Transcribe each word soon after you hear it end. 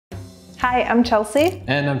Hi, I'm Chelsea.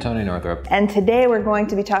 And I'm Tony Northrup. And today we're going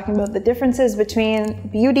to be talking about the differences between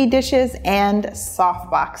beauty dishes and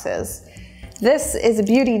softboxes. This is a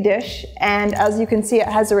beauty dish, and as you can see, it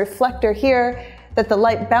has a reflector here that the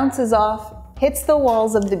light bounces off, hits the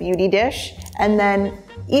walls of the beauty dish, and then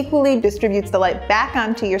equally distributes the light back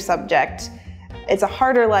onto your subject. It's a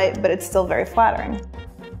harder light, but it's still very flattering.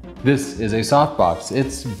 This is a softbox.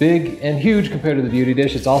 It's big and huge compared to the beauty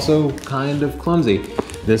dish. It's also kind of clumsy.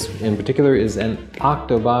 This in particular is an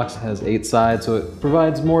octobox, has 8 sides, so it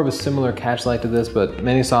provides more of a similar catch light to this, but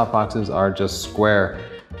many softboxes are just square.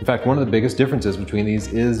 In fact, one of the biggest differences between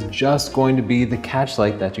these is just going to be the catch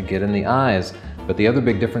light that you get in the eyes. But the other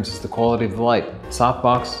big difference is the quality of the light.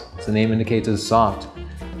 Softbox, as the name indicates, is soft.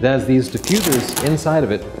 It has these diffusers inside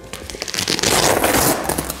of it.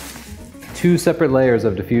 2 separate layers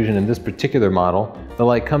of diffusion in this particular model. The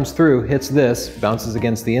light comes through, hits this, bounces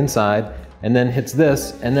against the inside, and then hits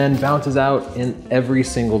this, and then bounces out in every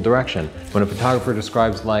single direction. When a photographer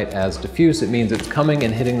describes light as diffuse, it means it's coming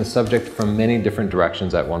and hitting the subject from many different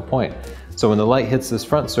directions at one point. So when the light hits this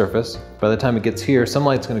front surface, by the time it gets here, some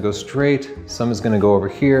light's gonna go straight, some is gonna go over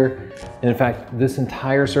here, and in fact, this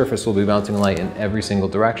entire surface will be bouncing light in every single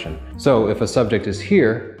direction. So if a subject is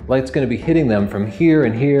here, light's gonna be hitting them from here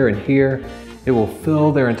and here and here. It will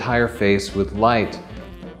fill their entire face with light,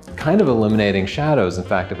 kind of eliminating shadows, in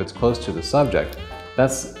fact, if it's close to the subject.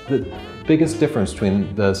 That's the biggest difference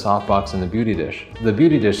between the softbox and the beauty dish. The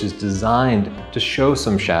beauty dish is designed to show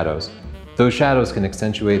some shadows. Those shadows can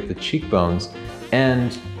accentuate the cheekbones,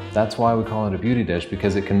 and that's why we call it a beauty dish,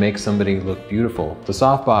 because it can make somebody look beautiful. The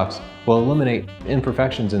softbox will eliminate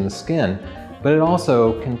imperfections in the skin, but it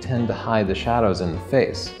also can tend to hide the shadows in the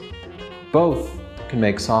face. Both can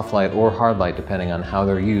make soft light or hard light depending on how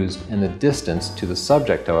they're used and the distance to the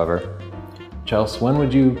subject, however. Chelsea, when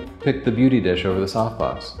would you pick the beauty dish over the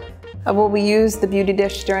softbox? Well, we used the beauty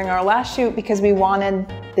dish during our last shoot because we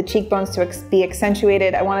wanted the cheekbones to be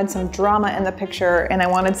accentuated. I wanted some drama in the picture, and I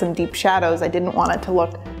wanted some deep shadows. I didn't want it to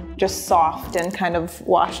look just soft and kind of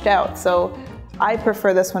washed out. So I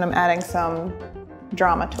prefer this when I'm adding some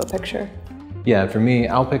drama to a picture. Yeah, for me,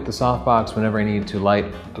 I'll pick the softbox whenever I need to light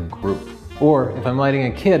a group. Or if I'm lighting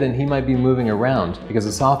a kid and he might be moving around, because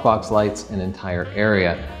the softbox lights an entire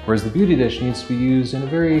area, whereas the beauty dish needs to be used in a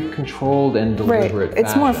very controlled and deliberate fashion.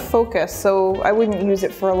 It's more focused, so I wouldn't use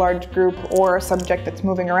it for a large group or a subject that's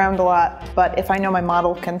moving around a lot. But if I know my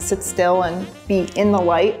model can sit still and be in the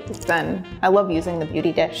light, then I love using the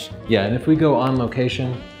beauty dish. Yeah, and if we go on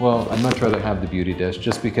location, well, I'd much rather have the beauty dish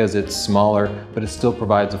just because it's smaller, but it still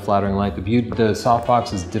provides a flattering light. The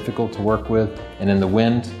softbox is difficult to work with, and in the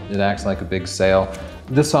wind, it acts like a big sail.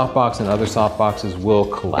 This softbox and other softboxes will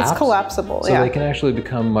collapse. It's collapsible, so yeah. They can actually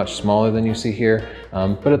become much smaller than you see here.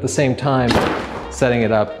 But at the same time, setting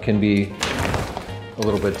it up can be a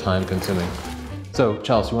little bit time consuming. So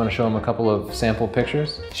Chelsea, you want to show them a couple of sample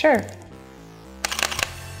pictures? Sure.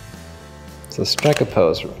 So strike a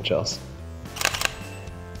pose for Chelsea.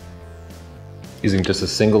 Using just a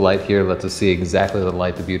single light here lets us see exactly the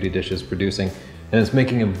light the beauty dish is producing. And it's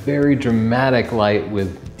making a very dramatic light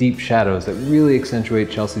with deep shadows that really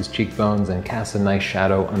accentuate Chelsea's cheekbones and cast a nice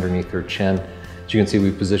shadow underneath her chin. As you can see,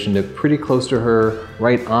 we positioned it pretty close to her,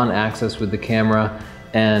 right on axis with the camera,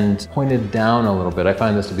 and pointed down a little bit. I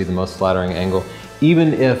find this to be the most flattering angle.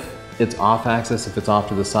 Even if it's off axis, if it's off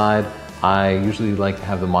to the side, I usually like to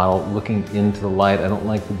have the model looking into the light. I don't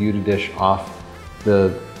like the beauty dish off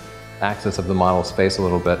the axis of the model's face a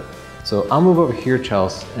little bit. So I'll move over here,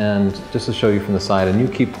 Chelsea, and just to show you from the side, and you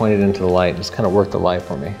keep pointed into the light, just kind of work the light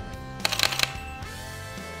for me.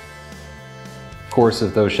 Of course,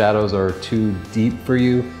 if those shadows are too deep for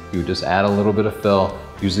you, you would just add a little bit of fill.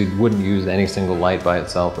 Usually wouldn't use any single light by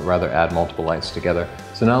itself, but rather add multiple lights together.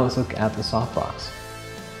 So now let's look at the softbox.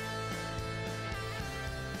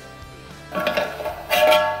 There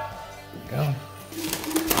we go.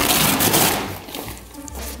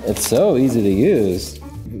 It's so easy to use.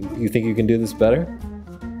 You think you can do this better?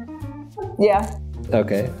 Yeah.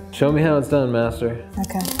 Okay. Show me how it's done, master.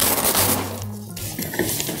 Okay.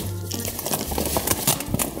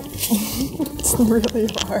 It's really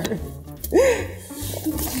hard.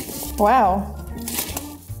 Wow.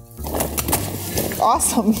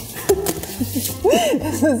 Awesome.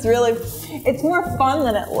 This is really, it's more fun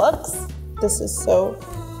than it looks. This is so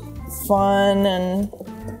fun and...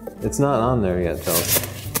 It's not on there yet, Chelsea.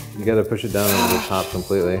 You gotta push it down into the top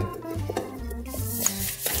completely.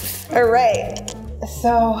 All right,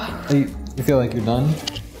 so. You feel like you're done?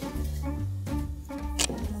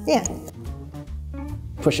 Yeah.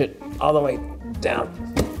 Push it all the way down.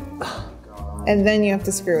 and then you have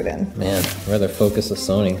to screw it in. Man, I'd rather focus the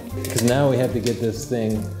Sony. Because now we have to get this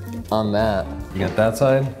thing on that. You got that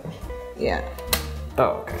side? Yeah.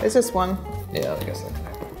 Oh, okay. It's just one. Yeah, I guess so.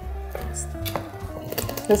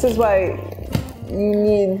 This is why you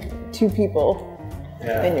need 2 people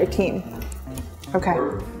in your team. Okay.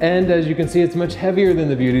 And as you can see, it's much heavier than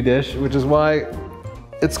the beauty dish, which is why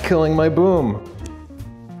it's killing my boom.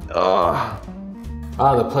 Ugh.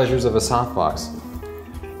 Ah, the pleasures of a softbox.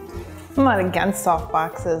 I'm not against soft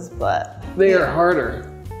boxes, but They are harder.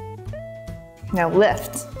 now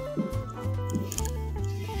lift.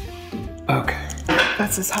 Okay.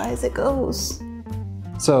 That's as high as it goes.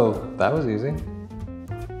 So that was easy.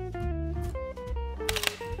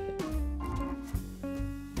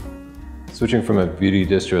 Switching from a beauty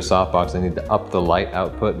dish to a softbox, I need to up the light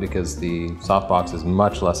output because the softbox is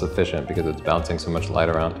much less efficient because it's bouncing so much light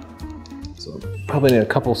around. So probably need a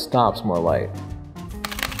couple stops more light.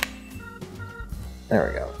 There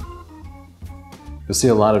we go. You'll see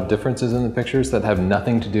a lot of differences in the pictures that have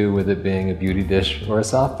nothing to do with it being a beauty dish or a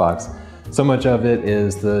softbox. So much of it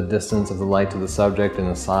is the distance of the light to the subject and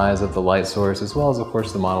the size of the light source, as well as, of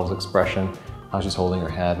course, the model's expression, how she's holding her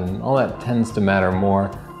head, and all that tends to matter more.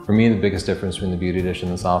 For me, the biggest difference between the beauty dish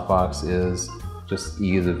and the softbox is just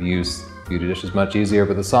ease of use. Beauty dish is much easier,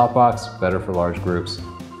 but the softbox, better for large groups.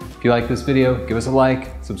 If you like this video, give us a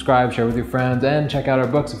like, subscribe, share with your friends, and check out our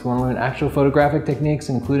books if you want to learn actual photographic techniques,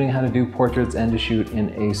 including how to do portraits and to shoot in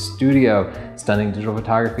a studio. Stunning Digital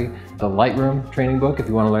Photography, the Lightroom training book if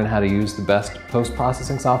you want to learn how to use the best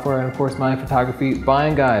post-processing software, and of course my photography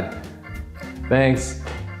buying guide. Thanks.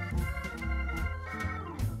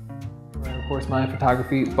 And of course my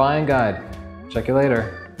photography buying guide. Check you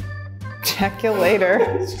later. Check you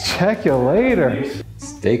later. Check you later.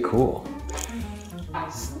 Stay cool.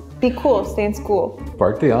 Be cool, stay in school.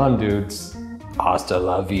 Bark the on, dudes. Hasta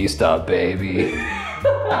la vista, baby.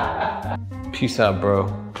 Peace out, bro.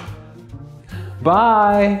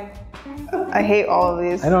 Bye. I hate all of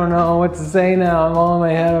these. I don't know what to say now. I'm all in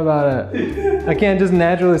my head about it. I can't just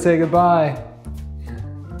naturally say goodbye.